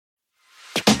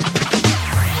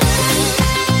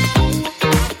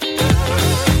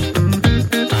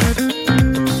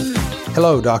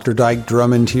Hello, Dr. Dyke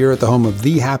Drummond here at the home of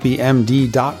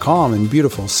thehappymd.com in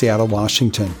beautiful Seattle,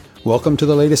 Washington. Welcome to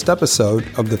the latest episode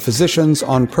of the Physicians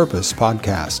on Purpose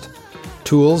podcast.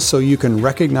 Tools so you can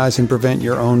recognize and prevent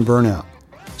your own burnout.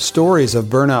 Stories of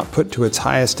burnout put to its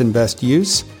highest and best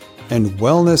use, and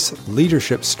wellness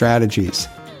leadership strategies.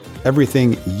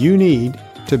 Everything you need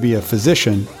to be a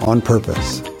physician on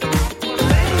purpose.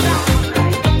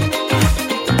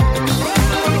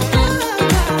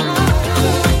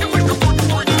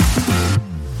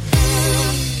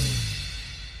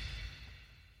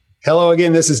 Hello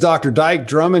again, this is Dr. Dyke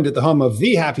Drummond at the home of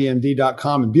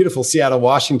thehappymd.com in beautiful Seattle,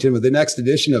 Washington with the next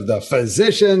edition of the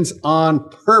Physicians on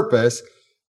Purpose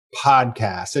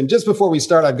podcast. And just before we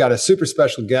start, I've got a super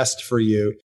special guest for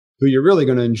you who you're really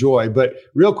going to enjoy. But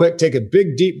real quick, take a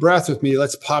big deep breath with me.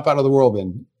 Let's pop out of the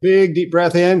whirlwind. Big deep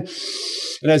breath in.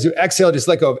 And as you exhale, just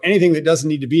let go of anything that doesn't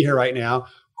need to be here right now.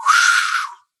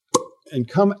 And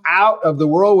come out of the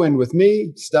whirlwind with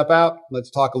me. Step out.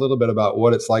 Let's talk a little bit about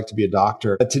what it's like to be a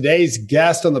doctor. Today's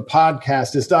guest on the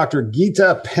podcast is Dr.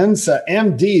 Geeta Pensa,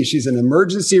 MD. She's an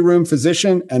emergency room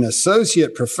physician and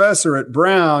associate professor at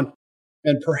Brown.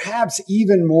 And perhaps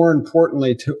even more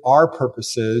importantly to our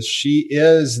purposes, she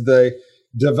is the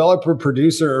developer,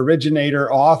 producer,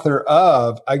 originator, author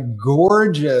of a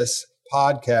gorgeous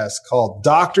podcast called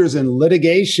Doctors in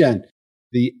Litigation.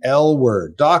 The L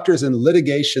Word, Doctors in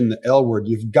Litigation, the L Word.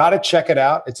 You've got to check it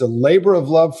out. It's a labor of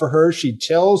love for her. She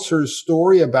tells her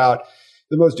story about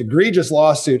the most egregious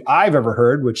lawsuit I've ever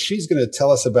heard, which she's going to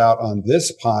tell us about on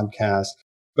this podcast.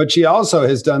 But she also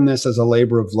has done this as a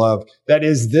labor of love. That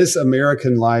is this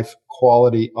American Life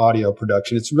quality audio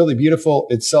production. It's really beautiful.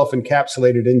 It's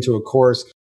self-encapsulated into a course.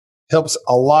 Helps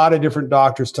a lot of different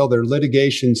doctors tell their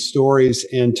litigation stories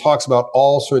and talks about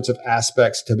all sorts of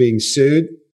aspects to being sued.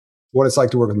 What it's like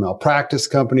to work with malpractice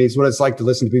companies, what it's like to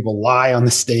listen to people lie on the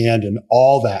stand and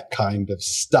all that kind of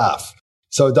stuff.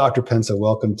 So Dr. Pensa,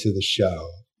 welcome to the show.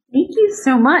 Thank you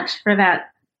so much for that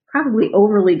probably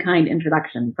overly kind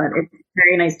introduction, but it's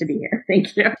very nice to be here.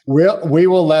 Thank you. We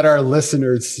will let our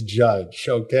listeners judge,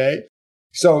 okay?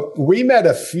 So we met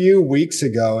a few weeks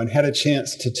ago and had a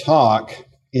chance to talk.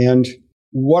 And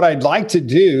what I'd like to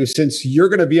do, since you're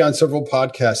going to be on several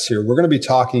podcasts here, we're going to be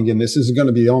talking, and this isn't going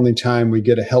to be the only time we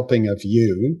get a helping of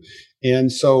you.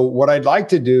 And so what I'd like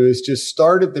to do is just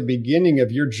start at the beginning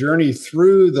of your journey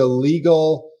through the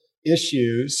legal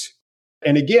issues.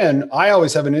 And again, I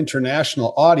always have an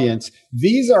international audience.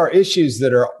 These are issues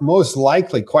that are most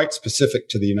likely quite specific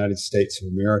to the United States of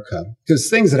America, because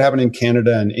things that happen in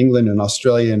Canada and England and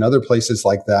Australia and other places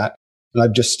like that, and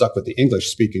I've just stuck with the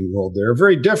English-speaking world, they're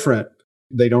very different.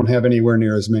 They don't have anywhere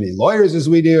near as many lawyers as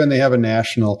we do, and they have a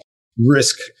national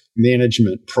risk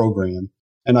management program.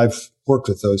 And I've worked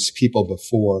with those people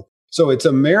before. So it's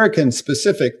American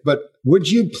specific, but would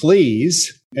you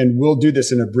please, and we'll do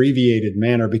this in an abbreviated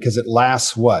manner because it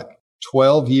lasts what,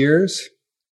 12 years?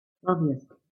 12 years.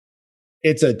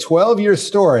 It's a 12-year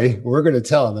story we're going to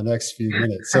tell in the next few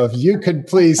minutes. So if you could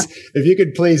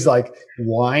please like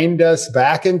wind us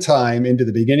back in time into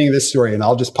the beginning of this story, and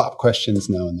I'll just pop questions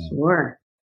now and then. Sure.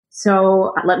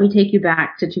 So let me take you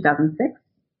back to 2006.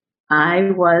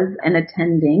 I was a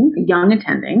young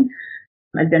attending.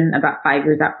 I'd been about 5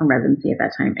 years out from residency at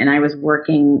that time, and I was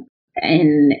working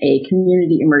in a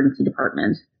community emergency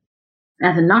department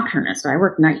as a nocturnist. I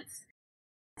worked nights.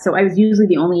 So I was usually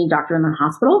the only doctor in the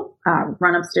hospital. I would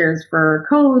run upstairs for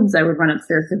codes. I would run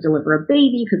upstairs to deliver a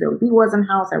baby because OB was in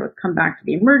house. I would come back to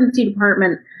the emergency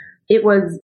department. It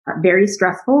was very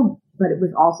stressful, but it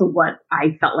was also what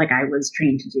I felt like I was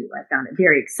trained to do. I found it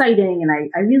very exciting, and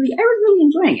I was really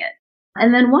enjoying it.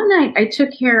 And then one night I took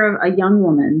care of a young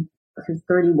woman who's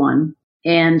 31,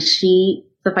 and she,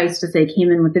 suffice to say,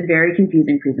 came in with a very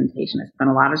confusing presentation. I spent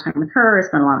a lot of time with her. I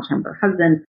spent a lot of time with her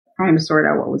husband, trying to sort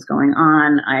out what was going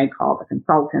on. I called the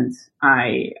consultant.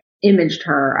 I imaged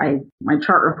her. My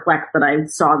chart reflects that I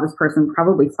saw this person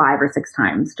probably 5 or 6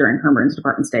 times during her emergency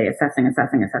department stay, assessing,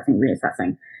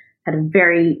 reassessing. Had a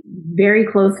very, very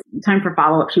close time for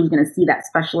follow-up. She was going to see that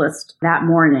specialist that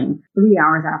morning, 3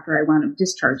 hours after I wound up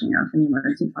discharging her from the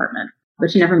emergency department. But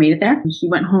she never made it there. She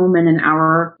went home, and an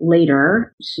hour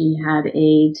later, she had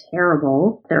a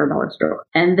terrible cerebellar stroke.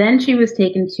 And then she was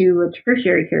taken to a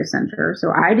tertiary care center.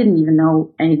 So I didn't even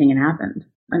know anything had happened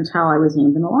until I was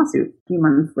named in a lawsuit a few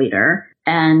months later.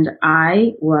 And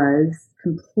I was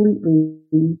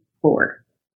completely bored.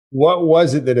 What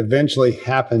was it that eventually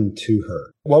happened to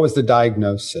her? What was the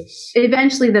diagnosis?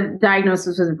 Eventually, the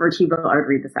diagnosis was a vertebral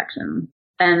artery dissection.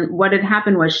 And what had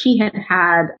happened was she had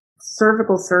had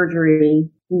cervical surgery,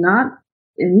 not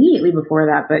immediately before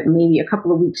that, but maybe a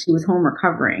couple of weeks she was home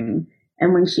recovering.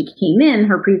 And when she came in,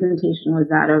 her presentation was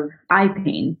that of eye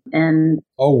pain. And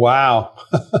oh, wow.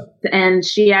 and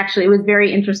she actually, it was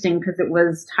very interesting because it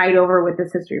was tied over with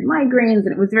this history of migraines,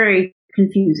 and it was very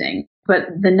confusing. But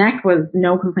the neck was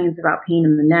no complaints about pain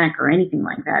in the neck or anything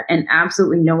like that, and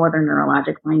absolutely no other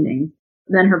neurologic findings.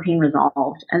 Then her pain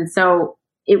resolved. And so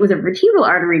it was a vertebral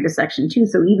artery dissection too.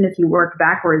 So even if you work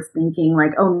backwards thinking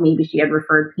like, oh, maybe she had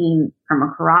referred pain from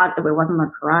a carotid, it wasn't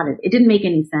a carotid. It didn't make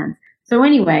any sense. So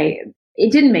anyway,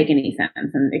 it didn't make any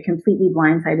sense, and it completely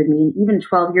blindsided me. And even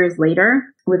 12 years later,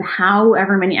 with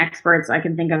however many experts I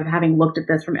can think of having looked at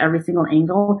this from every single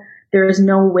angle, there is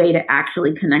no way to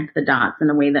actually connect the dots in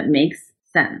a way that makes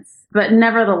sense. But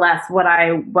nevertheless, what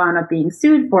I wound up being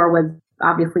sued for was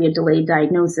obviously a delayed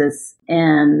diagnosis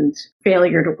and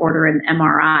failure to order an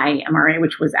MRI,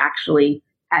 which was actually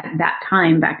at that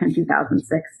time, back in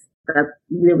 2006, that's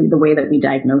really the way that we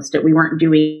diagnosed it. We weren't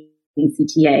doing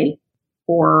CTA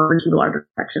or vertebral artery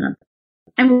dissection.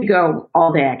 And we go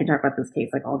all day. I can talk about this case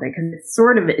like all day because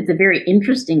it's a very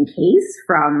interesting case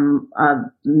from a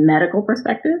medical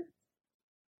perspective.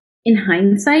 In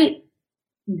hindsight,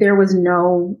 there was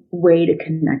no way to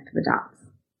connect the dots.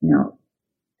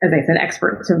 As I said,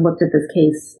 experts have looked at this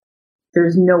case.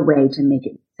 There's no way to make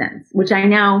it sense, which I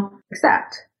now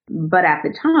accept. But at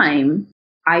the time,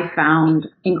 I found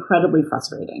incredibly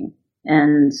frustrating.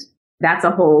 And that's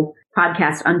a whole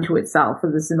podcast unto itself,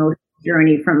 of this emotional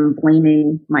journey from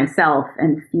blaming myself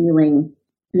and being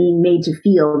made to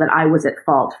feel that I was at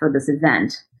fault for this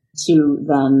event, to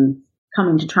then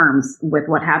coming to terms with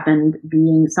what happened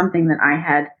being something that I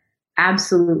had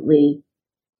absolutely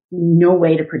no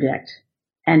way to predict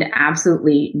and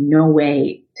absolutely no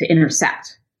way to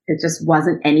intercept. It just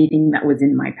wasn't anything that was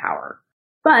in my power.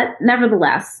 But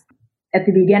nevertheless, at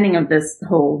the beginning of this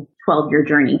whole 12-year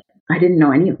journey, I didn't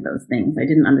know any of those things. I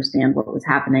didn't understand what was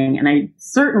happening. And I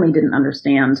certainly didn't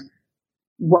understand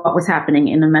what was happening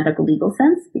in a medical legal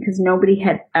sense, because nobody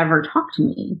had ever talked to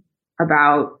me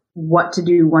about what to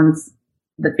do once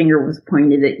the finger was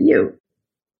pointed at you.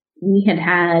 We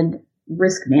had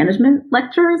risk management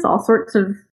lectures, all sorts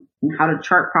of how to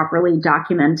chart properly,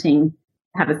 documenting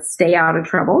how to stay out of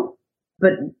trouble,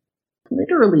 but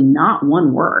literally not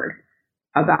one word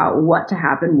about what to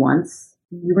happen once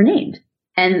you were named.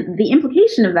 And the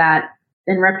implication of that,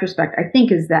 in retrospect, I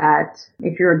think, is that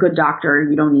if you're a good doctor,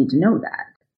 you don't need to know that.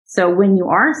 So when you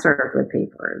are served with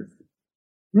papers,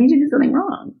 it means you did something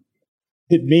wrong.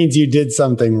 It means you did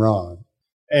something wrong.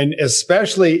 And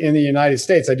especially in the United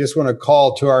States, I just want to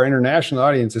call to our international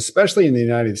audience, especially in the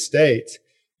United States,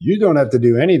 you don't have to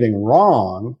do anything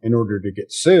wrong in order to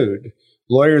get sued.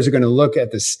 Lawyers are going to look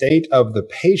at the state of the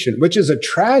patient, which is a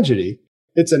tragedy.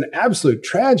 It's an absolute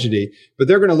tragedy, but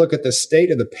they're going to look at the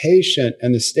state of the patient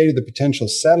and the state of the potential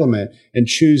settlement and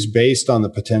choose based on the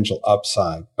potential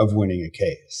upside of winning a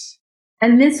case.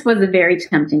 And this was a very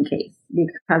tempting case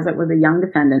because it was a young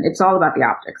defendant. It's all about the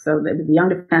optics. So it was a young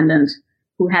defendant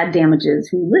who had damages,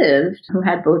 who lived, who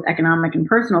had both economic and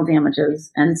personal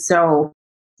damages. And so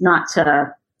not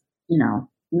to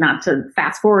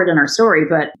fast forward in our story,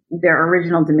 but their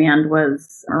original demand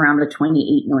was around the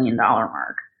 $28 million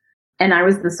mark. And I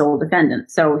was the sole defendant.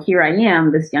 So here I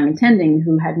am, this young attending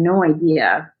who had no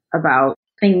idea about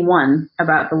thing one,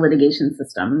 about the litigation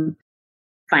system,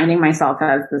 finding myself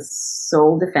as the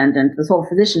sole defendant, the sole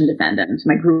physician defendant.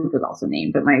 My group was also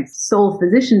named, but my sole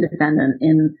physician defendant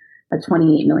in a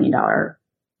 $28 million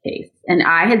case. And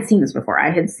I had seen this before. I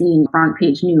had seen front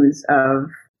page news of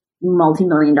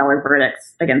multi-million-dollar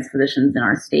verdicts against physicians in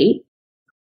our state,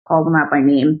 call them out by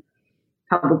name,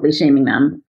 publicly shaming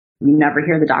them. You never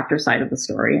hear the doctor's side of the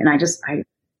story. And I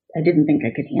didn't think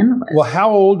I could handle it. Well, how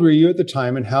old were you at the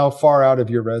time and how far out of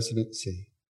your residency?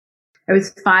 I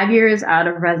was 5 years out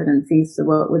of residency. So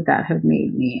what would that have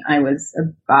made me? I was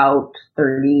about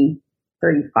 30,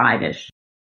 35-ish.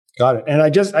 Got it. And I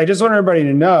just want everybody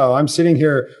to know, I'm sitting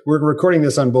here, we're recording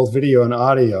this on both video and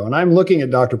audio, and I'm looking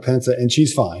at Dr. Pensa and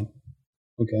she's fine.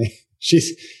 Okay.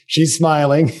 She's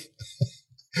smiling.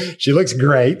 She looks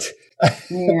great.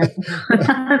 Yeah.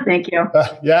 Thank you.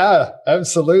 Yeah,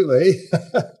 absolutely.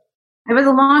 It was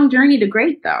a long journey to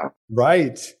great, though.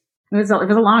 Right. It was a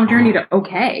long journey to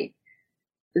okay.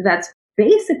 That's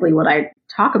basically what I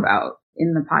talk about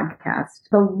in the podcast.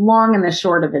 The long and the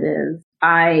short of it is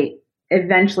I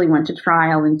eventually went to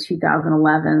trial in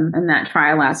 2011, and that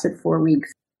trial lasted 4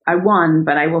 weeks. I won,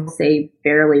 but I will say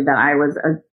fairly that I was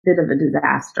a bit of a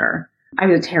disaster. I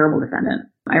was a terrible defendant.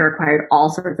 I required all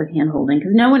sorts of hand-holding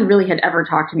because no one really had ever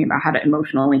talked to me about how to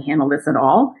emotionally handle this at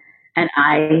all. And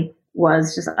I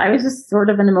I was just sort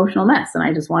of an emotional mess, and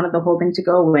I just wanted the whole thing to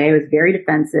go away. I was very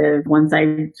defensive. Once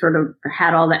I sort of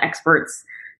had all the experts,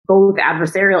 both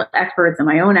adversarial experts and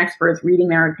my own experts, reading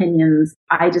their opinions,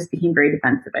 I just became very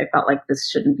defensive. I felt like this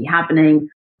shouldn't be happening.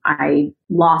 I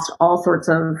lost all sorts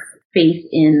of faith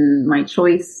in my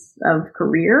choice of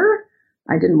career.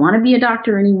 I didn't want to be a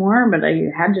doctor anymore, but I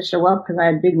had to show up because I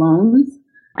had big loans.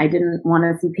 I didn't want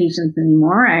to see patients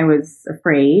anymore. I was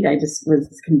afraid. I just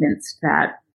was convinced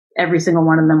that every single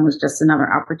one of them was just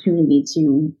another opportunity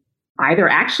to either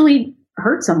actually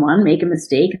hurt someone, make a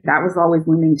mistake, that was always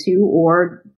looming too,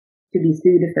 or to be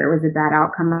sued if there was a bad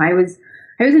outcome. I was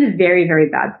in a very, very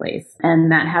bad place,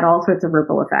 and that had all sorts of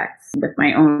ripple effects with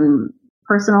my own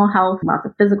personal health, lots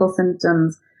of physical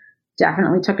symptoms,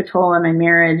 definitely took a toll on my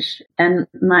marriage and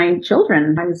my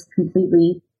children. I was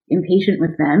completely impatient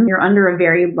with them. You're under a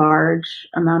very large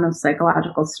amount of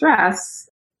psychological stress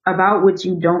about which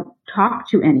you don't talk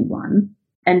to anyone,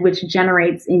 and which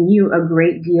generates in you a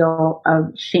great deal of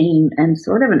shame and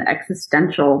sort of an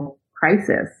existential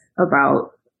crisis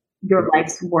about your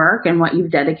life's work and what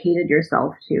you've dedicated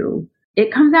yourself to.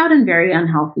 It comes out in very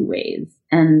unhealthy ways.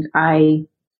 And I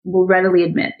will readily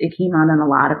admit it came out in a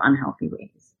lot of unhealthy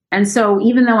ways. And so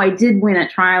even though I did win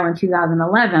at trial in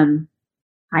 2011,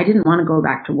 I didn't want to go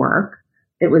back to work.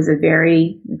 It was a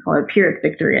very, we call it Pyrrhic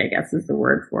victory, I guess is the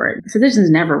word for it.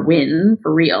 Physicians never win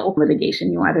for real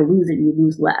litigation. You either lose it or you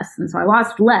lose less. And so I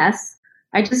lost less.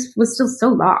 I just was still so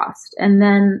lost. And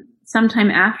then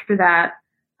sometime after that,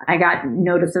 I got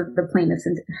notice of the plaintiff's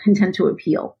intent to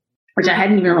appeal, which I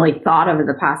hadn't even really thought of as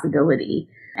a possibility.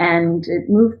 And it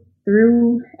moved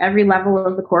through every level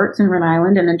of the courts in Rhode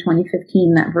Island. And in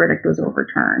 2015, that verdict was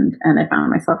overturned. And I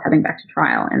found myself heading back to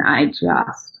trial. And I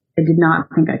did not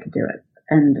think I could do it.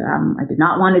 And I did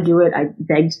not want to do it. I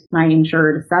begged my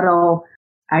insurer to settle.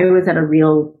 I was at a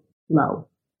real low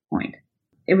point.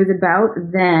 It was about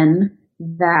then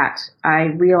that I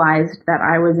realized that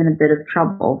I was in a bit of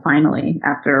trouble, finally,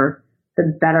 after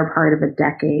the better part of a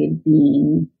decade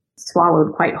being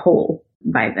swallowed quite whole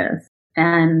by this.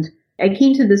 And I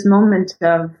came to this moment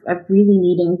of really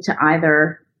needing to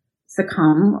either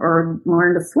succumb or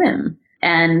learn to swim.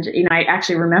 And, I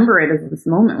actually remember it as this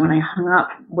moment when I hung up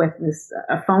with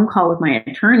a phone call with my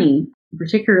attorney,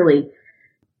 particularly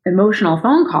emotional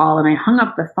phone call. And I hung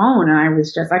up the phone and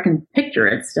I can picture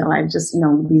it still. I just,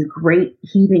 these great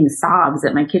heaving sobs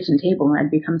at my kitchen table. And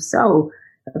I'd become so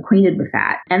acquainted with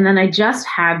that. And then I just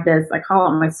had this, I call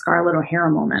it my Scarlett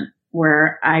O'Hara moment,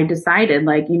 where I decided,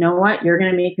 like, you know what, you're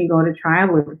going to make me go to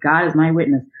trial with God as my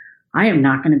witness. I am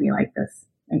not going to be like this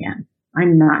again.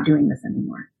 I'm not doing this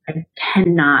anymore. I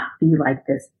cannot be like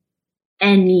this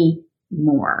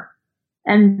anymore.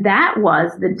 And that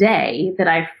was the day that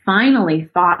I finally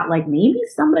thought, like, maybe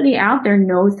somebody out there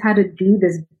knows how to do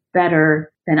this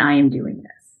better than I am doing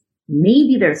this.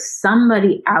 Maybe there's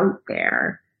somebody out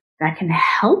there that can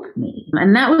help me.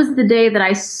 And that was the day that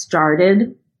I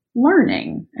started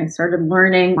learning. There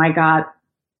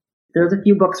was a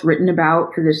few books written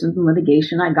about physicians in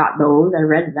litigation. I got those. I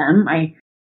read them. I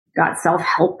got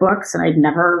self-help books, and I'd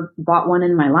never bought one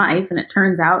in my life. And it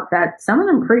turns out that some of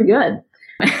them are pretty good.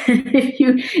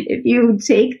 If you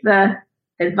take the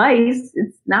advice,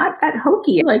 it's not that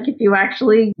hokey. Like, if you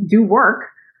actually do work,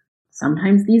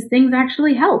 sometimes these things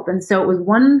actually help. And so it was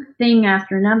one thing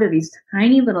after another, these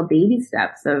tiny little baby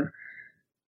steps of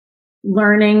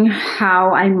learning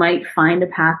how I might find a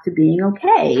path to being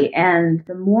okay. And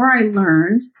the more I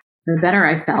learned, the better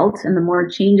I felt, and the more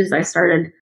changes I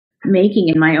started making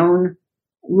in my own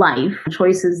life,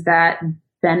 choices that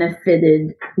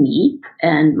benefited me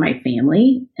and my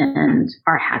family and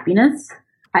our happiness.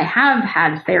 I have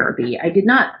had therapy. I did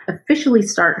not officially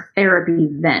start therapy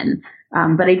then,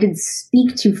 but I did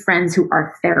speak to friends who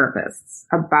are therapists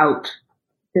about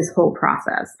this whole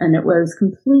process. And it was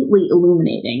completely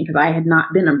illuminating because I had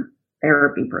not been a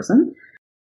therapy person.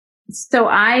 So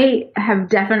I have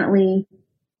definitely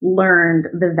learned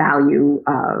the value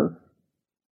of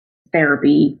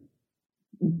therapy,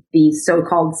 these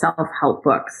so-called self-help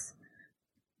books,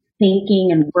 thinking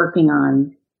and working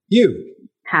on you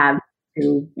have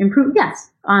to improve. Yes,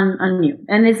 on you.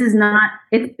 And this is not,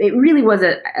 it really was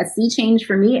a sea change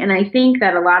for me. And I think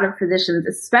that a lot of physicians,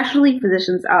 especially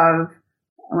physicians of,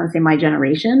 I want to say my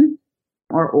generation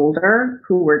or older,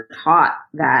 who were taught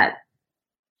that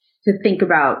to think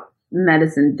about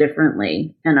medicine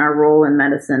differently and our role in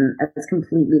medicine as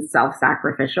completely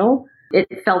self-sacrificial,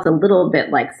 it felt a little bit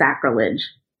like sacrilege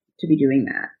to be doing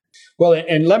that. Well,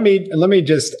 and let me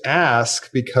just ask,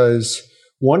 because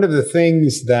one of the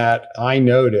things that I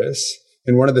notice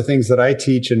And one of the things that I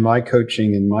teach in my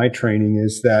coaching and my training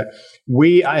is that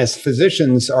we as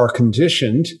physicians are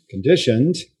conditioned,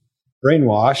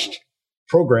 brainwashed,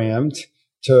 programmed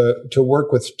to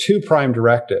work with two prime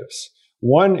directives.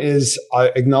 One is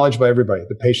acknowledged by everybody.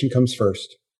 The patient comes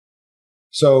first.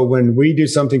 So when we do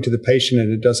something to the patient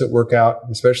and it doesn't work out,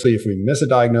 especially if we miss a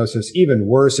diagnosis, even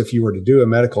worse, if you were to do a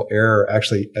medical error,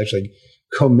 actually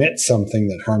commit something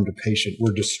that harmed a patient,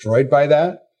 we're destroyed by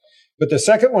that. But the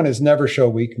second one is never show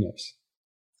weakness.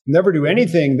 Never do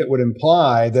anything that would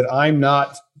imply that I'm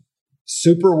not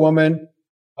superwoman.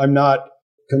 I'm not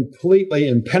completely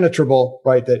impenetrable,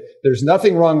 right? That there's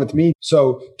nothing wrong with me.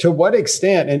 So to what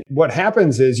extent, and what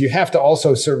happens is you have to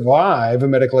also survive a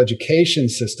medical education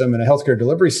system and a healthcare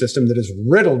delivery system that is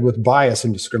riddled with bias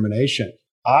and discrimination.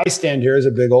 I stand here as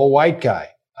a big old white guy.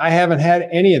 I haven't had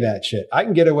any of that shit. I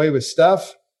can get away with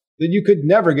stuff that you could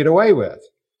never get away with.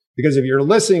 Because if you're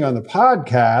listening on the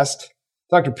podcast,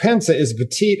 Dr. Pensa is a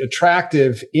petite,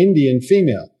 attractive Indian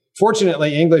female.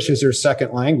 Fortunately, English is her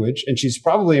second language, and she's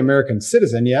probably an American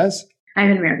citizen, yes? I'm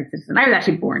an American citizen. I was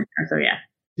actually born here, so yeah.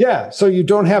 Yeah, so you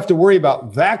don't have to worry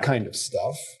about that kind of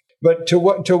stuff. But to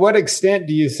what extent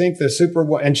do you think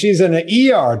and she's an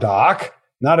ER doc,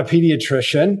 not a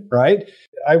pediatrician, right?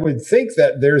 I would think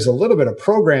that there's a little bit of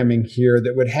programming here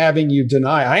that would having you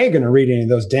deny, I ain't going to read any of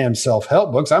those damn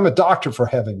self-help books. I'm a doctor, for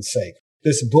heaven's sake.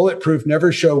 This bulletproof,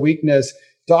 never show weakness,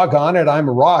 doggone it, I'm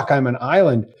a rock, I'm an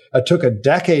island. It took a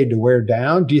decade to wear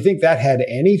down. Do you think that had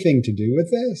anything to do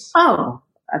with this? Oh,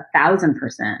 1,000%.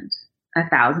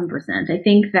 1,000%. I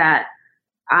think that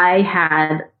I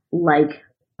had, like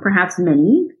perhaps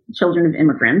many children of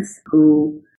immigrants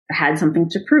who had something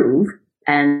to prove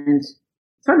and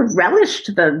sort of relished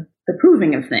the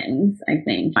proving of things, I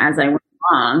think, as I went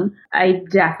along. I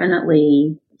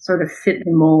definitely sort of fit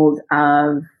the mold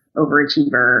of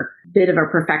overachiever, bit of a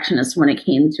perfectionist when it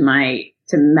came to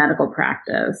medical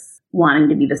practice, wanting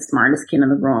to be the smartest kid in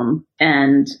the room,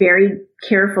 and very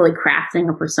carefully crafting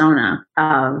a persona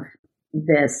of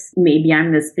this, maybe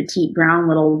I'm this petite brown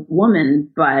little woman,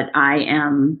 but I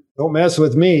am... Don't mess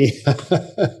with me.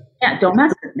 Yeah, don't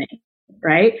mess with me,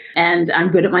 right? And I'm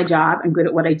good at my job, I'm good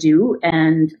at what I do,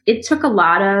 and it took a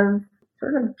lot of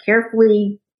sort of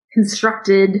carefully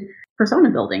constructed persona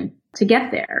building to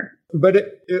get there. But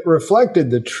it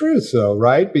reflected the truth, though,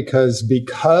 right? Because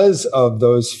of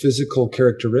those physical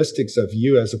characteristics of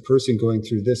you as a person going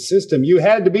through this system, you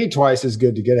had to be twice as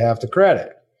good to get half the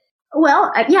credit.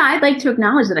 Well, yeah, I'd like to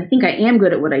acknowledge that I think I am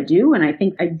good at what I do, and I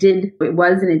think it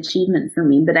was an achievement for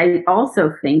me. But I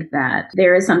also think that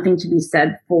there is something to be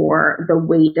said for the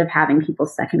weight of having people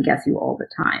second guess you all the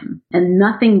time. And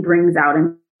nothing brings out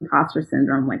imposter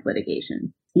syndrome like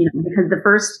litigation, because the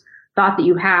first thought that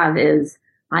you have is,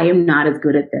 I am not as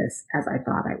good at this as I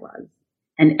thought I was.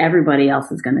 And everybody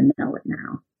else is going to know it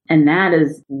now. And that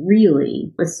is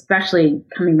really, especially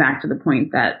coming back to the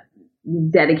point that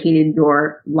you've dedicated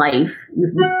your life,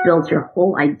 you've built your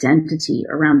whole identity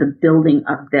around the building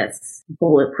of this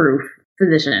bulletproof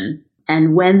physician.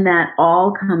 And when that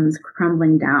all comes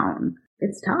crumbling down,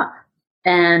 it's tough.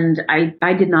 And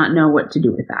I did not know what to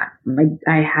do with that.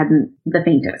 I hadn't the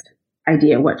faintest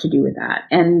idea what to do with that.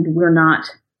 And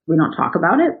we don't talk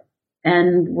about it.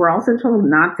 And we're also told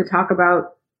not to talk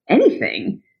about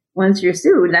anything. Once you're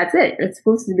sued, that's it. It's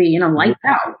supposed to be, lights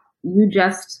out. You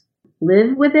just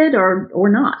live with it or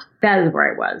not. That is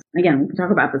where I was. Again, we can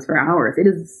talk about this for hours. It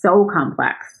is so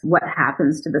complex what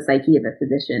happens to the psyche of a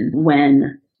physician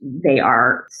when they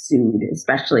are sued,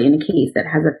 especially in a case that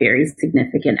has a very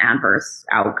significant adverse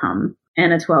outcome.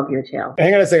 And a 12-year tail.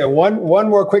 Hang on a second. One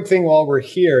more quick thing while we're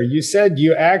here. You said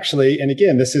you actually, and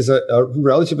again, this is a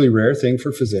relatively rare thing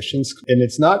for physicians, and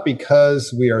it's not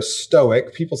because we are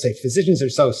stoic. People say physicians are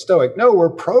so stoic. No, we're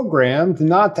programmed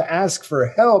not to ask for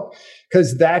help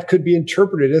because that could be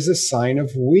interpreted as a sign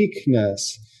of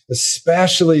weakness,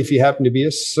 especially if you happen to be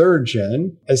a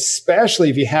surgeon, especially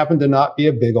if you happen to not be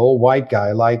a big old white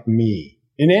guy like me.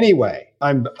 In any way,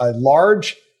 I'm a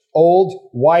large, old,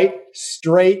 white,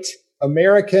 straight,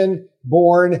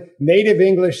 American-born, native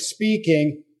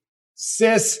English-speaking,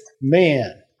 cis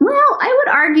man. Well, I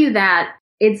would argue that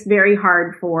it's very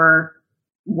hard for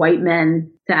white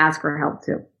men to ask for help,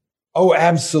 too. Oh,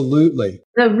 absolutely.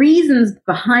 The reasons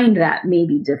behind that may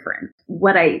be different.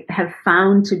 What I have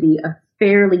found to be a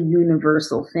fairly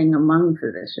universal thing among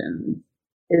physicians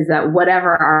is that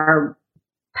whatever our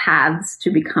paths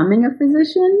to becoming a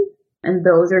physician, and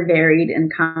those are varied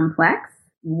and complex,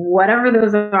 whatever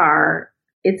those are,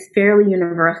 it's fairly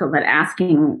universal that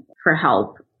asking for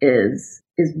help is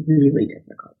really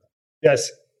difficult.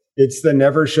 Yes. It's the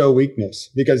never show weakness.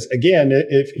 Because again,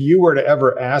 if you were to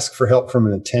ever ask for help from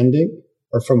an attending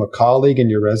or from a colleague in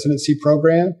your residency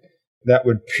program, that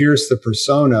would pierce the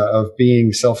persona of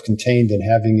being self-contained and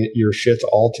having it your shit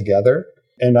all together.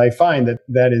 And I find that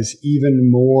that is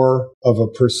even more of a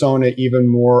persona,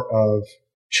 even more of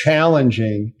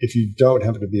challenging if you don't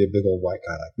happen to be a big old white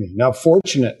guy like me. Now,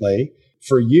 fortunately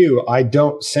for you, I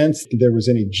don't sense there was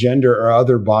any gender or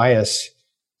other bias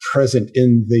present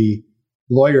in the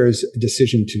lawyer's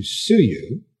decision to sue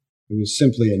you. It was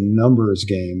simply a numbers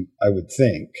game, I would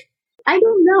think. I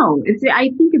don't know. I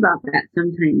think about that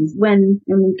sometimes and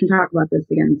we can talk about this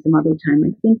again some other time.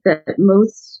 I think that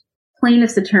most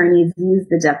plaintiffs' attorneys use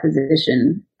the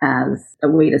deposition as a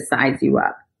way to size you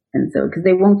up. And so, because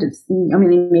they won't have seen,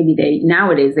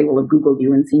 nowadays they will have Googled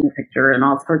you and seen your picture and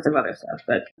all sorts of other stuff.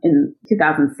 But in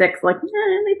 2006,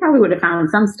 they probably would have found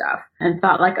some stuff and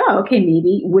thought oh, okay,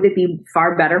 maybe. Would it be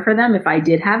far better for them if I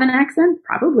did have an accent?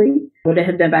 Probably. Would it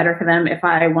have been better for them if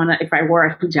I wore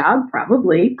a hijab?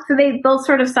 Probably. So they'll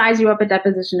sort of size you up at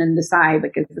deposition and decide,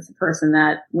 is this a person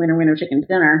that winner, chicken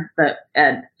dinner? But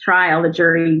at trial, the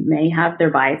jury may have their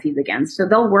biases against. So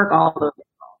they'll work all those.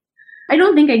 I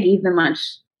don't think I gave them much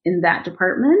in that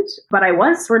department, but I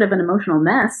was sort of an emotional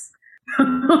mess. So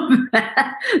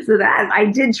that I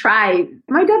did try.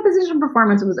 My deposition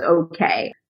performance was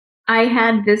okay. I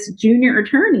had this junior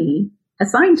attorney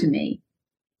assigned to me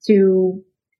to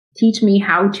teach me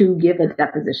how to give a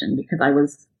deposition because I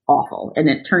was awful. And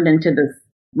it turned into this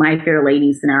My Fair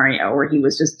Lady scenario where he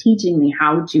was just teaching me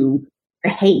how to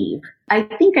behave. I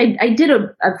think I did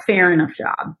a fair enough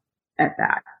job at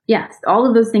that. Yes, all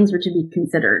of those things were to be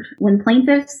considered. When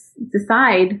plaintiffs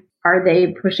decide, are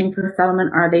they pushing for a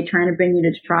settlement? Are they trying to bring you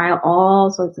to trial?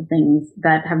 All sorts of things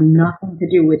that have nothing to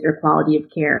do with your quality of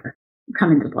care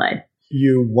come into play.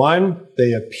 You won.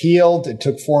 They appealed. It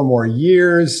took 4 more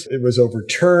years. It was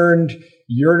overturned.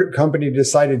 Your company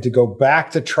decided to go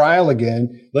back to trial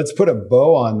again. Let's put a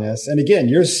bow on this. And again,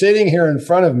 you're sitting here in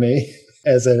front of me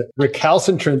as a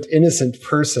recalcitrant, innocent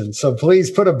person. So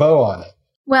please put a bow on it.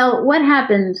 Well, what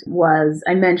happened was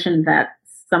I mentioned that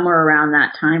somewhere around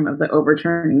that time of the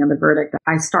overturning of the verdict,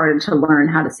 I started to learn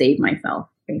how to save myself,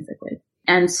 basically.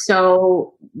 And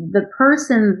so the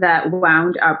person that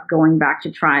wound up going back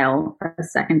to trial a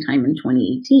second time in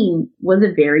 2018 was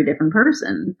a very different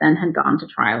person than had gone to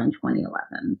trial in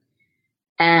 2011.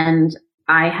 And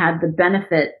I had the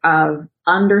benefit of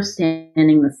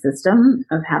understanding the system,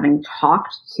 of having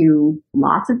talked to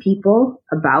lots of people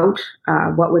about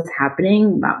what was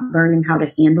happening, about learning how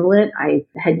to handle it. I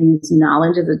had used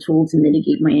knowledge as a tool to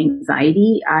mitigate my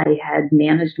anxiety. I had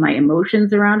managed my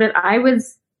emotions around it. I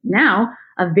was now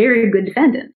a very good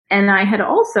defendant. And I had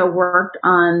also worked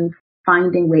on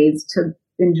finding ways to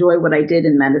enjoy what I did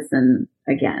in medicine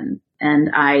again. And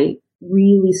I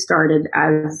really started,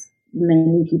 as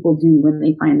many people do when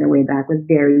they find their way back, with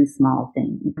very small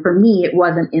things. For me, it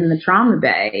wasn't in the trauma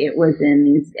bay. It was in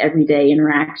these everyday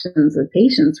interactions with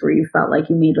patients where you felt like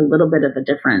you made a little bit of a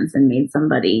difference and made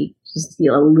somebody just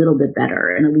feel a little bit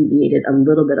better and alleviated a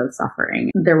little bit of suffering.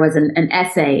 There was an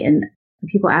essay, and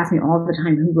people ask me all the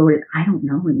time who wrote it. I don't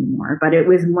know anymore, but it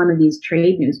was one of these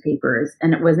trade newspapers,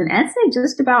 and it was an essay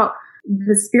just about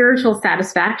the spiritual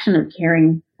satisfaction of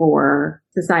caring for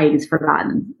society's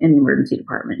forgotten in the emergency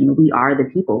department. We are the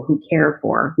people who care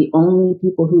for the only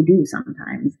people who do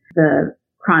sometimes. The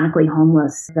chronically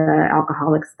homeless, the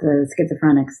alcoholics, the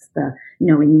schizophrenics,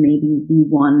 when you may be the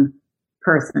one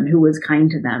person who was kind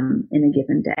to them in a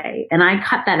given day. And I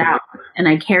cut that out and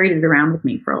I carried it around with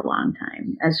me for a long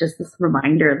time as just this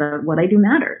reminder that what I do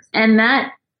matters. And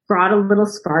that brought a little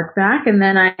spark back. And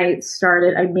then I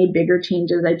made bigger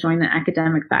changes. I joined the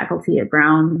academic faculty at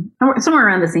Brown somewhere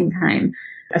around the same time.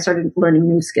 I started learning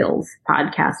new skills,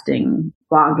 podcasting,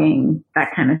 blogging,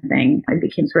 that kind of thing. I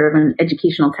became sort of an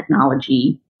educational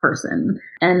technology person.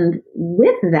 And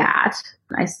with that,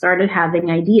 I started having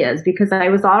ideas because I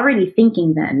was already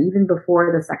thinking then, even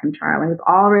before the second trial, I was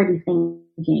already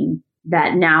thinking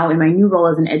that now in my new role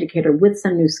as an educator with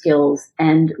some new skills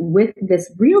and with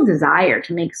this real desire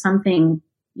to make something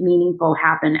meaningful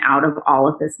happen out of all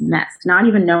of this mess, not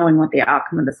even knowing what the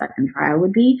outcome of the second trial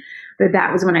would be. But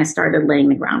that was when I started laying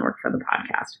the groundwork for the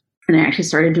podcast. And I actually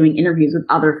started doing interviews with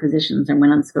other physicians and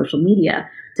went on social media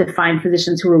to find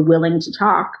physicians who were willing to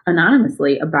talk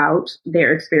anonymously about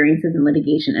their experiences in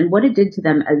litigation and what it did to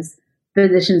them as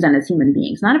physicians and as human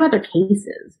beings, not about their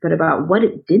cases, but about what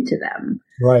it did to them.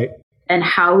 Right. And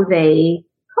how they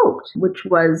coped, which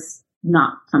was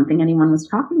not something anyone was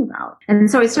talking about.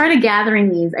 And so I started gathering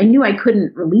these. I knew I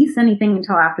couldn't release anything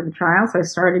until after the trial, so I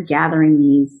started gathering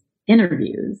these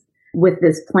interviews. with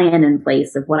this plan in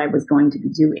place of what I was going to be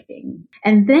doing.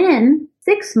 And then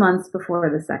 6 months before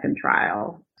the second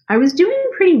trial, I was doing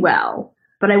pretty well,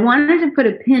 but I wanted to put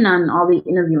a pin on all the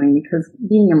interviewing because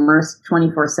being immersed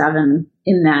 24/7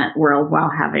 in that world while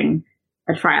having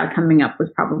a trial coming up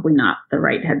was probably not the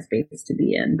right headspace to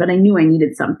be in. But I knew I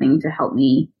needed something to help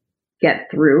me get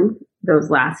through those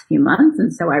last few months.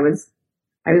 And so I was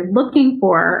looking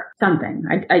for something.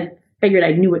 I figured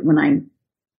I knew it when I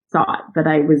saw it, but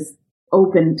I was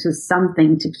open to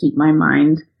something to keep my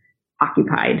mind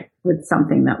occupied with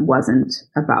something that wasn't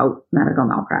about medical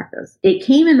malpractice. It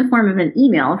came in the form of an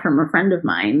email from a friend of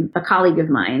mine, a colleague of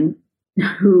mine,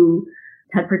 who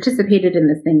had participated in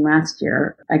this thing last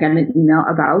year. I got an email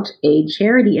about a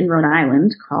charity in Rhode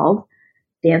Island called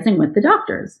Dancing with the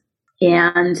Doctors.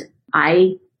 And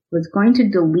I was going to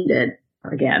delete it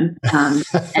again.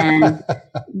 And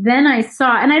then I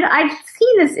saw, and I'd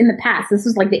seen this in the past. This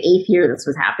was like the 8th year this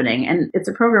was happening. And it's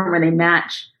a program where they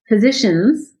match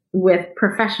physicians with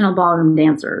professional ballroom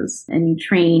dancers. And you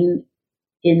train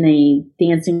in a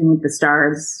Dancing with the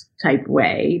Stars type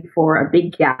way for a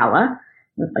big gala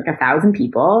with like 1,000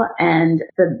 people. And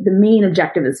the main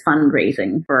objective is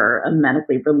fundraising for a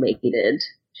medically related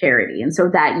charity. And so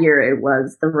that year it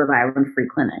was the Rhode Island Free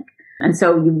Clinic. And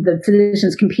so the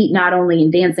physicians compete not only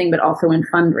in dancing, but also in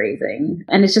fundraising.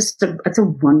 And it's just, it's a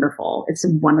wonderful,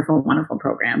 wonderful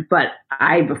program. But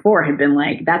I before had been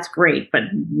like, that's great, but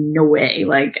no way.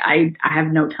 Like I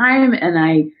have no time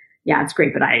and yeah, it's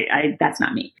great, but that's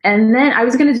not me. And then I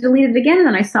was going to delete it again. And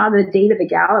then I saw the date of the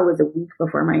gala was a week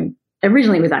before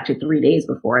originally it was actually 3 days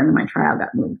before, and then my trial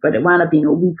got moved, but it wound up being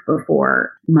a week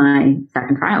before my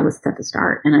second trial was set to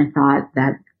start. And I thought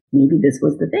that maybe this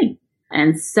was the thing.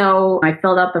 And so I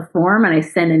filled out the form and I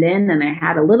sent it in, and I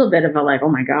had a little bit of a like, oh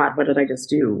my God, what did I just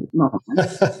do moment.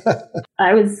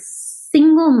 I was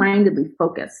single-mindedly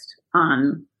focused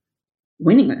on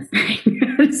winning this thing.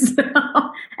 So,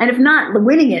 and if not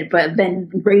winning it, but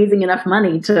then raising enough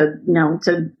money to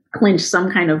clinch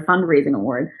some kind of fundraising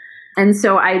award. And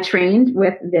so I trained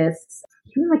with this,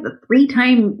 he was like the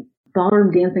 3-time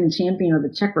ballroom dancing champion of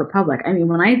the Czech Republic. I mean,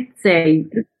 when I say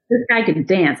this guy could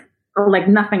dance, like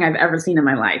nothing I've ever seen in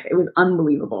my life. It was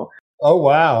unbelievable. Oh,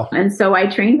 wow. And so I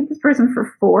trained with this person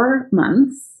for 4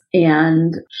 months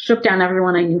and shook down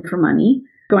everyone I knew for money,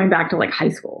 going back to like high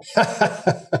school.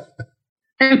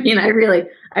 I mean, I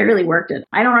really worked it.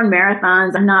 I don't run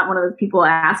marathons. I'm not one of those people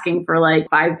asking for like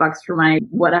 $5 for my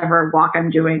whatever walk I'm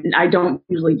doing. I don't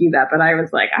usually do that, but I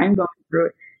was like, I'm going through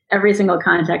it. Every single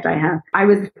contact I have. I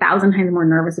was 1,000 times more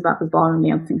nervous about this ballroom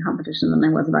dancing competition than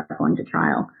I was about going to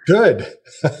trial. Good.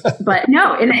 But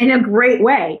no, in a great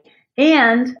way.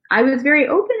 And I was very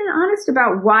open and honest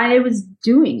about why I was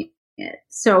doing it.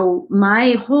 So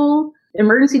my whole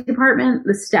emergency department,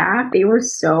 the staff, they were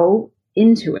so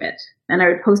into it. And I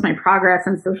would post my progress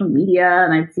on social media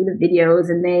and I'd see the videos,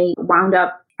 and they wound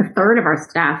up, 1/3 of our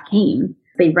staff came.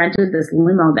 They rented this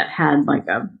limo that had like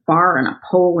a bar and a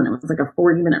pole, and it was like a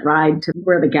 40-minute ride to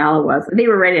where the gala was. They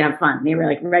were ready to have fun. They were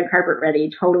like red carpet ready,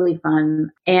 totally fun.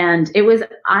 And it was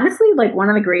honestly like one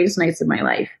of the greatest nights of my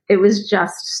life. It was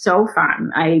just so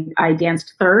fun. I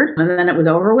danced third, and then it was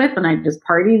over with, and I just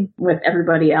partied with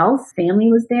everybody else.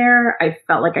 Family was there. I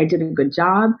felt like I did a good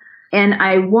job. And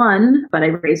I won, but I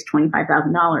raised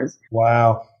 $25,000.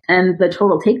 Wow. And the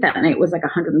total take that night was like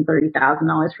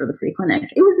 $130,000 for the free clinic.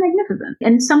 It was magnificent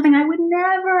and something I would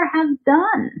never have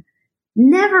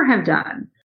done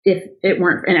if it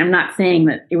weren't. And I'm not saying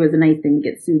that it was a nice thing to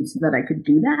get sued so that I could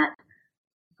do that.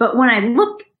 But when I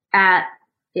look at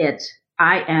it,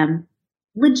 I am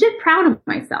legit proud of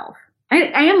myself. I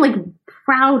am like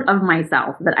proud of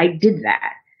myself that I did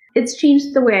that. It's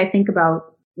changed the way I think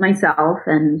about myself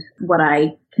and what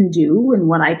I can do and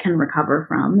what I can recover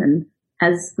from. And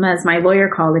as my lawyer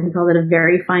called it, he called it a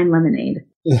very fine lemonade.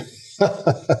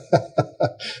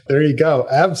 There you go.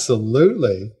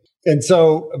 Absolutely. And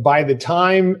so by the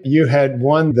time you had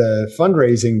won the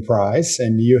fundraising prize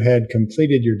and you had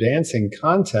completed your dancing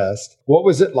contest, what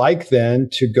was it like then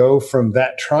to go from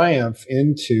that triumph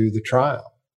into the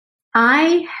trial?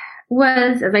 I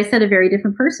was, as I said, a very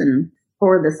different person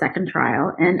for the second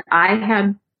trial. And I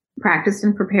had practiced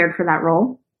and prepared for that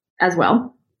role as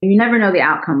well. You never know the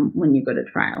outcome when you go to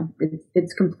trial.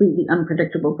 It's completely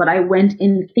unpredictable. But I went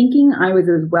in thinking I was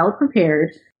as well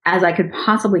prepared as I could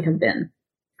possibly have been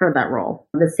for that role.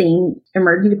 The same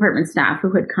emergency department staff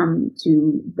who had come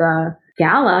to the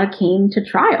gala came to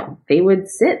trial. They would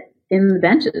sit in the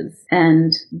benches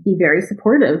and be very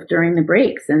supportive during the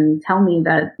breaks and tell me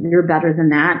that you're better than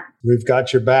that. We've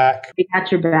got your back. We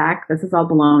got your back. This is all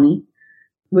baloney,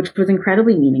 which was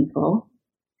incredibly meaningful.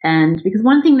 And because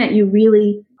one thing that you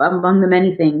really, among the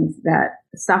many things that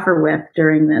suffer with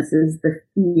during this, is the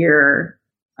fear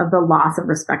of the loss of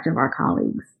respect of our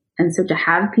colleagues. And so to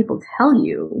have people tell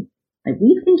you, like,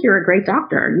 we think you're a great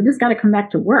doctor. You just got to come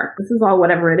back to work. This is all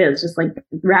whatever it is. Just like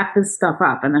wrap this stuff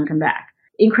up and then come back.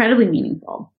 Incredibly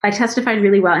meaningful. I testified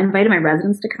really well. I invited my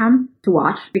residents to come to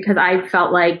watch because I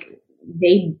felt like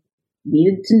they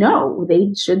needed to know.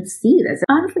 They should see this.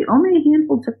 Honestly, only a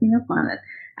handful took me up on it.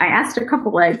 I asked a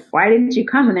couple, like, why didn't you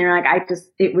come? And they were like,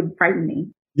 it would frighten me.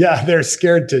 Yeah, they're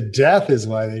scared to death is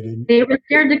why they didn't. They were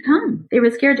scared to come. They were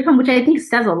scared to come, which I think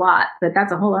says a lot, but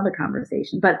that's a whole other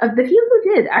conversation. But of the few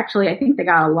who did, actually, I think they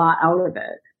got a lot out of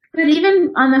it. But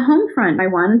even on the home front, I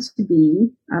wanted to be,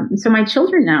 so my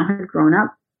children now had grown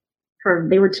up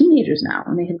they were teenagers now,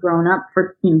 and they had grown up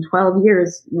for 12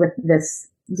 years with this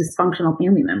dysfunctional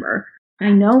family member.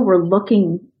 I know were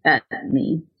looking at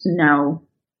me to know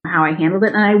how I handled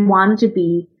it. And I wanted to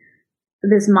be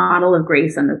this model of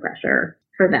grace under pressure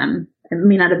for them. It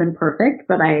may not have been perfect,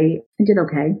 but I did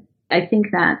okay. I think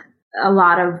that a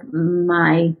lot of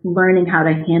my learning how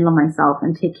to handle myself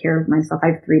and take care of myself,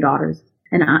 I have 3 daughters,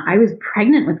 and I was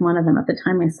pregnant with one of them at the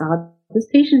time I saw this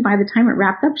patient. By the time it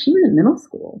wrapped up, she was in middle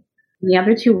school. The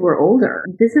other 2 were older.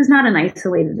 This is not an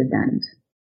isolated event.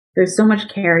 There's so much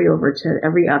carryover to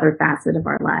every other facet of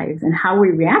our lives, and how we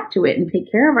react to it and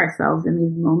take care of ourselves in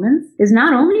these moments is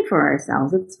not only for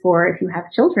ourselves. It's for, if you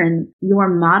have children, you are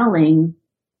modeling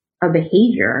a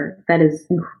behavior that is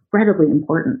incredibly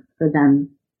important for them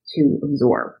to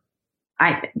absorb.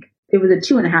 I think it was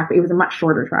it was a much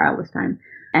shorter trial this time,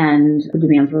 and the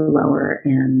demands were lower,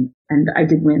 and I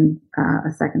did win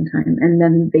a second time, and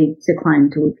then they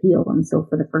declined to appeal. And so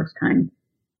for the first time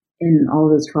in all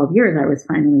those 12 years, I was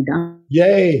finally done.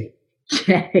 Yay.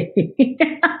 Yay.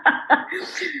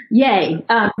 Yay.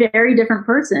 Very different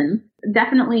person.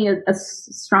 Definitely a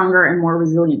stronger and more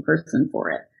resilient person for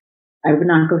it. I would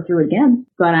not go through it again,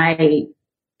 but I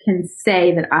can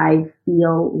say that I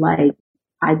feel like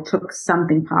I took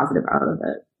something positive out of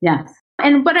it. Yes.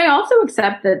 But I also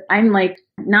accept that I'm like,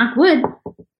 knock wood,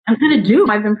 I'm kind of due.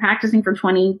 I've been practicing for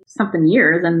 20 something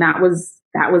years, and that was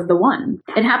the one.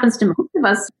 It happens to most of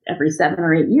us every 7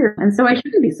 or 8 years. And so I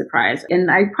shouldn't be surprised.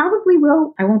 And I probably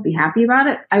I won't be happy about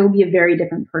it. I will be a very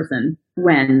different person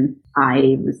when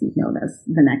I receive notice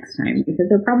the next time, because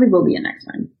there probably will be a next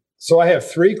time. So I have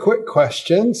 3 quick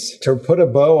questions to put a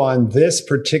bow on this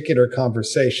particular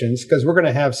conversations, because we're going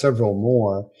to have several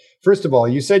more. First of all,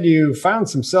 you said you found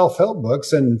some self-help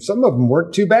books, and some of them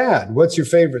weren't too bad. What's your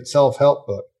favorite self-help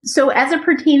book? So as it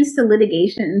pertains to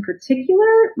litigation in particular,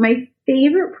 my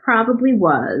favorite probably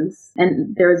was,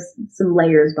 and there's some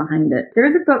layers behind it,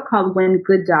 there's a book called When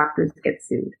Good Doctors Get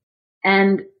Sued.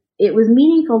 And it was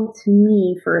meaningful to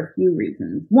me for a few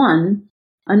reasons. One,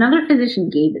 another physician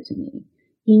gave it to me.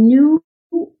 He knew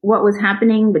what was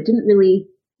happening, but didn't really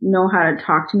know how to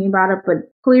talk to me about it,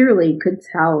 but clearly could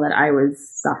tell that I was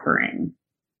suffering.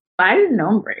 I didn't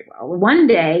know him very well. One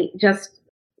day, just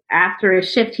after a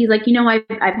shift, he's like,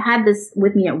 I've had this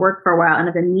with me at work for a while, and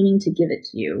I've been meaning to give it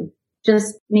to you.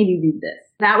 Just maybe read this.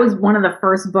 That was one of the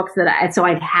first books so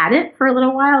I'd had it for a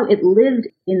little while. It lived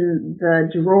in the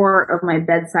drawer of my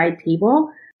bedside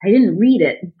table. I didn't read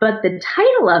it, but the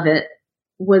title of it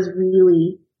was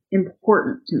really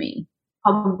important to me,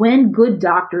 called When Good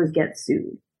Doctors Get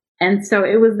Sued. And so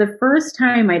it was the first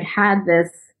time I'd had this.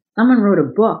 Someone wrote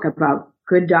a book about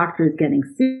good doctors getting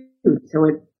sued. So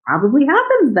it probably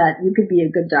happens that you could be a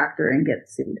good doctor and get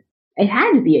sued. It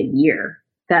had to be a year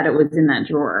that it was in that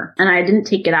drawer, and I didn't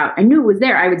take it out. I knew it was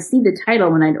there. I would see the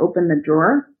title when I'd open the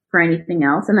drawer for anything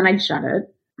else, and then I'd shut it.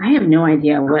 I have no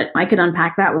idea I could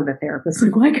unpack that with a therapist.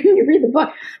 Like, why couldn't you read the book?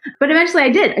 But eventually I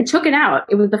did. I took it out.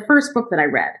 It was the first book that I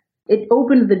read. It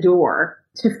opened the door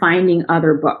to finding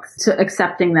other books, to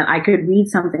accepting that I could read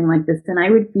something like this and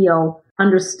I would feel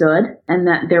understood, and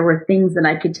that there were things that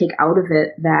I could take out of it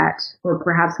that were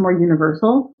perhaps more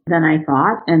universal than I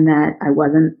thought, and that I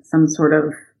wasn't some sort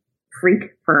of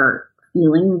freak for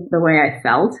feeling the way I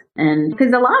felt. And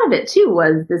because a lot of it too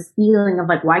was this feeling of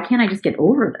like, why can't I just get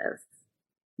over this?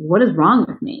 What is wrong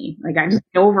with me? Like, I just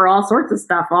get over all sorts of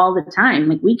stuff all the time.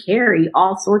 Like, we carry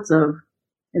all sorts of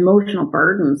emotional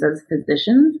burdens as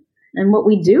physicians. And what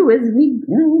we do is we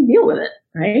deal with it,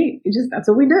 right? That's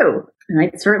what we do. And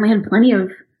I certainly had plenty of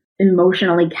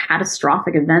emotionally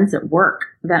catastrophic events at work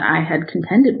that I had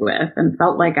contended with and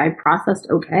felt like I processed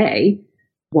okay.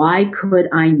 Why could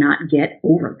I not get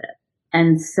over it?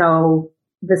 And so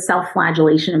the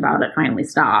self-flagellation about it finally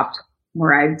stopped,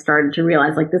 where I started to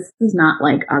realize, like, this is not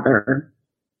like other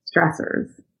stressors.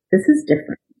 This is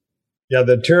different. Yeah,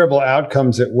 the terrible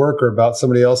outcomes at work are about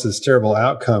somebody else's terrible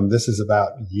outcome. This is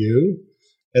about you.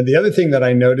 And the other thing that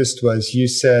I noticed was you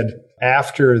said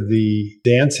after the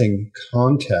dancing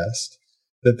contest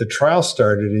that the trial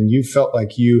started and you felt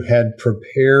like you had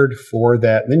prepared for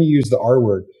that. And then you used the R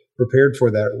word, prepared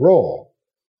for that role.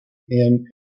 And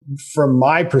from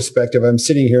my perspective, I'm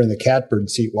sitting here in the catbird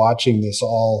seat watching this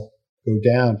all go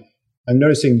down. I'm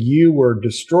noticing you were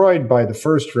destroyed by the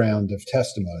first round of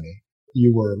testimony.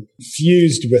 You were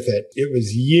fused with it. It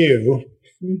was you.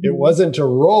 Mm-hmm. It wasn't a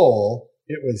role.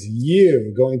 It was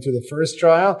you going through the first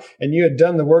trial, and you had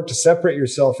done the work to separate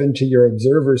yourself into your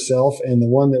observer self and the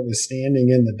one that was standing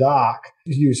in the dock.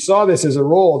 You saw this as a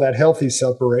role. That healthy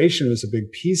separation was a big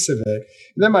piece of it.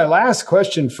 And then my last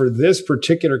question for this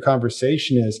particular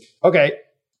conversation is, okay,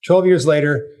 12 years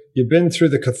later, you've been through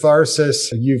the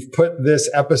catharsis. You've put this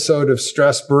episode of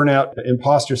stress, burnout,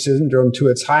 imposter syndrome to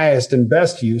its highest and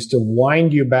best use to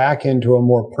wind you back into a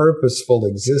more purposeful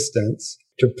existence,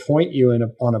 to point you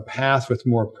on a path with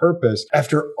more purpose.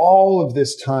 After all of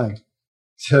this time,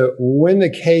 to win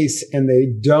the case and they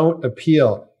don't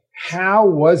appeal, how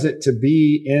was it to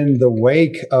be in the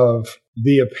wake of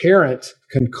the apparent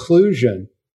conclusion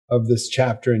of this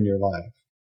chapter in your life?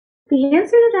 The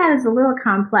answer to that is a little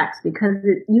complex because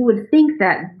you would think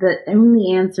that the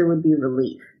only answer would be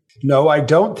relief. No, I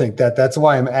don't think that. That's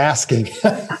why I'm asking.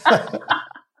 There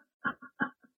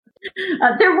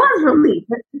was relief.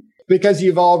 Because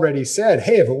you've already said,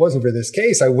 hey, if it wasn't for this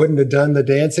case, I wouldn't have done the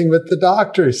dancing with the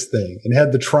doctors thing and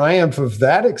had the triumph of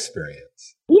that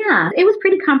experience. Yeah, it was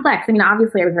pretty complex. I mean,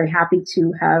 obviously, I was very happy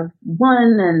to have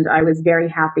won, and I was very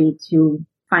happy to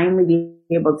finally be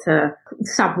able to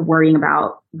stop worrying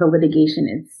about the litigation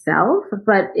itself,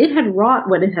 but it had wrought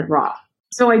what it had wrought.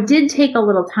 So I did take a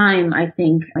little time, I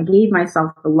think. I gave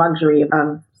myself the luxury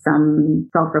of some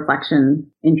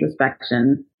self-reflection,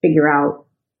 introspection, figure out,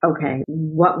 okay,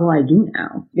 what will I do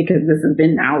now? Because this has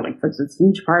been now like such a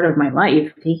huge part of my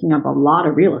life, taking up a lot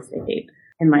of real estate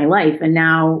in my life. And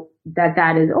now that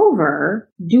that is over,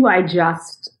 do I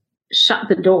just shut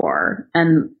the door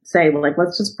and say, well, like,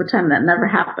 let's just pretend that never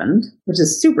happened, which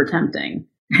is super tempting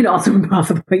and also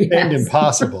impossible. Yes. And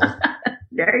impossible.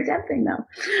 Very tempting, though.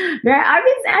 There are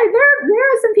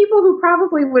some people who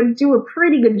probably would do a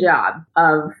pretty good job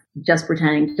of just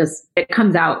pretending, just it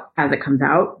comes out as it comes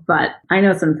out. But I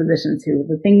know some physicians who,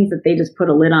 the things that they just put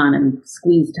a lid on and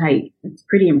squeeze tight, it's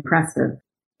pretty impressive.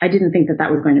 I didn't think that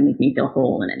that was going to make me feel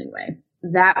whole in any way.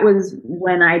 That was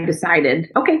when I decided,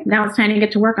 okay, now it's time to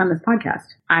get to work on this podcast.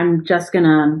 I'm just going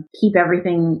to keep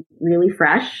everything really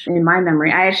fresh in my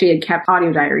memory. I actually had kept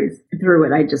audio diaries through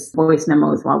it. I just voice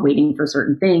memos while waiting for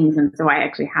certain things. And so I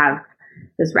actually have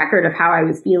this record of how I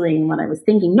was feeling, what I was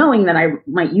thinking, knowing that I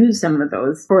might use some of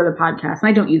those for the podcast. And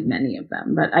I don't use many of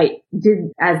them, but I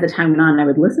did, as the time went on, I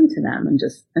would listen to them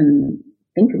and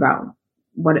think about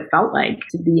what it felt like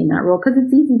to be in that role. Because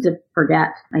it's easy to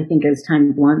forget, I think, as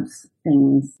time blunts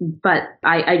things. But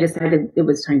I decided it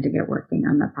was time to get working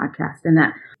on the podcast, and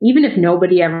that even if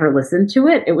nobody ever listened to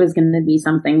it, it was going to be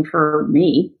something for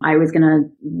me. I was going to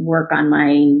work on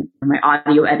my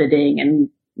audio editing and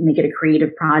make it a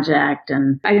creative project.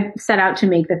 And I set out to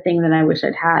make the thing that I wish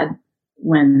I'd had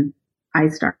when I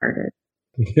started.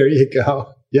 There you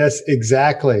go. Yes,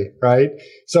 exactly. Right.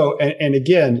 So, and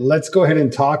again, let's go ahead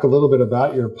and talk a little bit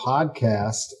about your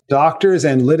podcast, Doctors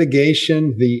and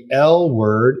Litigation, the L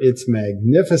Word. It's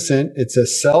magnificent. It's a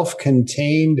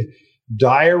self-contained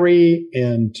diary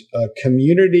and a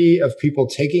community of people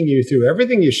taking you through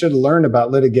everything you should learn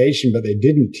about litigation, but they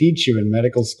didn't teach you in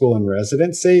medical school and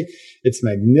residency. It's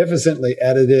magnificently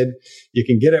edited. You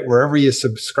can get it wherever you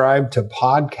subscribe to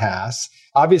podcasts.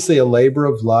 Obviously, a labor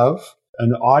of love.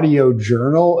 An audio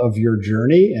journal of your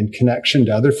journey and connection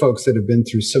to other folks that have been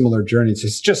through similar journeys.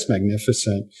 It's just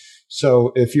magnificent.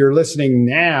 So if you're listening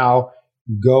now,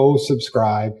 go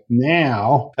subscribe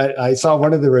now. I saw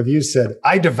one of the reviews said,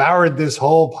 I devoured this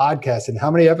whole podcast. And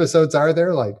how many episodes are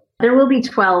there? There will be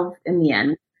 12 in the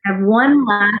end. I have one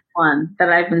last one that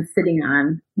I've been sitting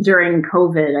on during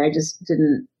COVID. I just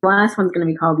didn't. The last one's going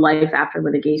to be called Life After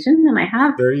Litigation. And I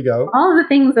have there you go. All of the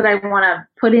things that I want to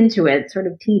put into it sort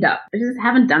of teed up. I just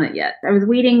haven't done it yet. I was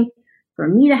waiting for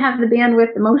me to have the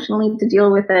bandwidth emotionally to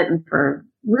deal with it and for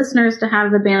listeners to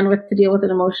have the bandwidth to deal with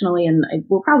it emotionally. And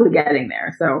we're probably getting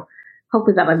there. So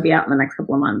hopefully that'll be out in the next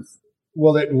couple of months.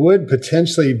 Well, it would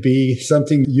potentially be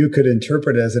something you could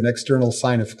interpret as an external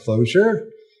sign of closure.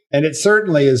 And it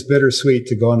certainly is bittersweet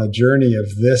to go on a journey of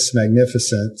this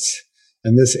magnificence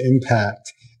and this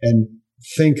impact and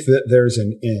think that there's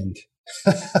an end.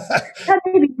 That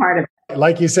may be part of it.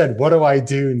 Like you said, what do I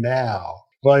do now?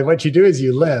 Well, what you do is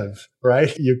you live,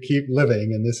 right? You keep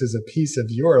living, and this is a piece of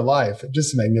your life.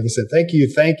 Just magnificent. Thank you.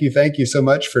 Thank you. Thank you so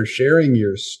much for sharing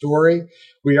your story.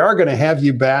 We are going to have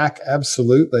you back.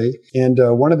 Absolutely. And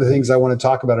one of the things I want to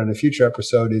talk about in a future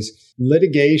episode is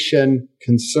litigation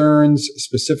concerns,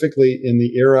 specifically in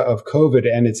the era of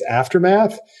COVID and its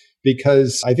aftermath.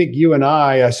 Because I think you and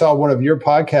I saw one of your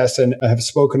podcasts and have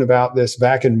spoken about this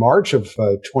back in March of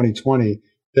 2020,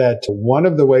 that one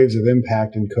of the waves of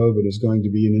impact in COVID is going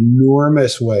to be an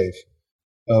enormous wave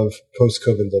of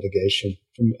post-COVID litigation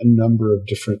from a number of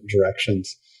different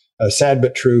directions. Sad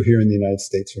but true here in the United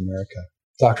States of America.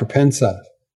 Dr. Pensa,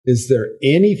 is there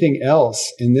anything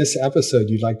else in this episode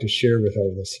you'd like to share with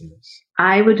our listeners?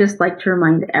 I would just like to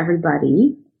remind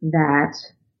everybody that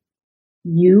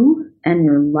you and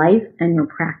your life and your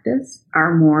practice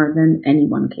are more than any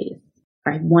one case. If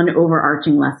I had one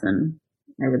overarching lesson,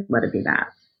 I would let it be that.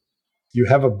 You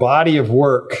have a body of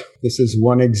work. This is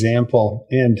one example.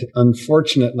 And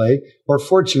unfortunately, or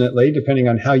fortunately, depending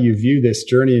on how you view this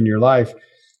journey in your life,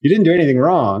 you didn't do anything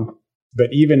wrong. But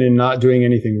even in not doing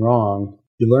anything wrong,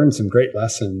 you learned some great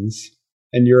lessons.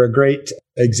 And you're a great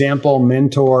example,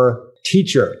 mentor,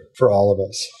 teacher for all of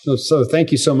us. So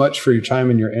thank you so much for your time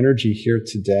and your energy here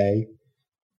today.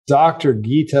 Dr.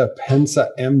 Geeta Pensa,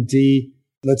 MD.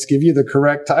 Let's give you the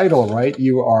correct title, right?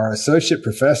 You are Associate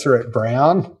Professor at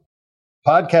Brown,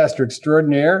 podcaster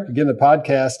extraordinaire. Again, the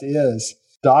podcast is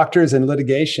Doctors in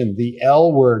Litigation, the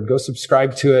L Word. Go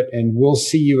subscribe to it, and we'll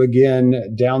see you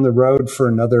again down the road for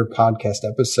another podcast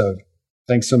episode.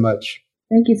 Thanks so much.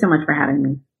 Thank you so much for having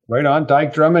me. Right on.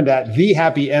 Dyke Drummond at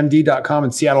thehappymd.com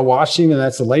in Seattle, Washington.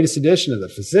 That's the latest edition of the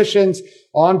Physicians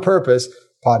on Purpose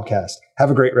podcast.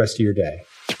 Have a great rest of your day.